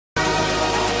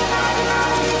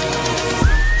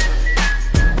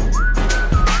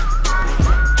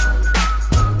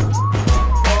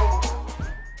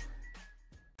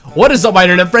What is up, my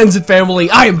internet friends and family?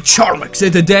 I am Charmix,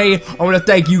 and today I want to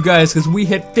thank you guys because we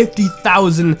hit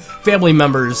 50,000 family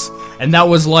members, and that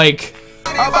was like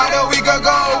about a week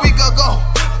ago.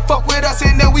 Fuck with us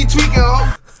and then we tweaking.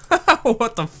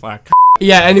 what the fuck?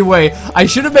 Yeah, anyway, I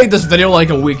should have made this video like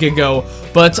a week ago,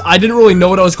 but I didn't really know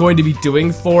what I was going to be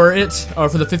doing for it, or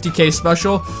for the 50K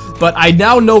special, but I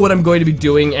now know what I'm going to be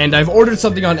doing, and I've ordered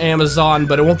something on Amazon,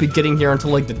 but it won't be getting here until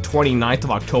like the 29th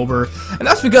of October, and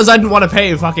that's because I didn't want to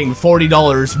pay fucking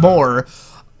 $40 more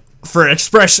for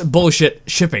express bullshit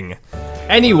shipping.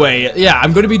 Anyway, yeah,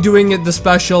 I'm going to be doing the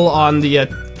special on the,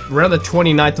 around the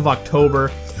 29th of October,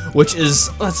 which is,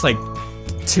 that's like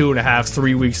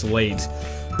 2.5–3 weeks late.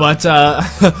 But,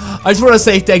 I just want to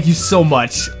say thank you so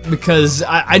much, because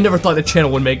I never thought the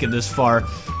channel would make it this far.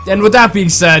 And with that being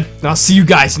said, I'll see you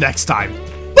guys next time.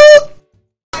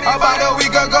 About a week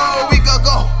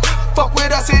ago. Fuck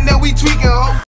with us and then we tweaking.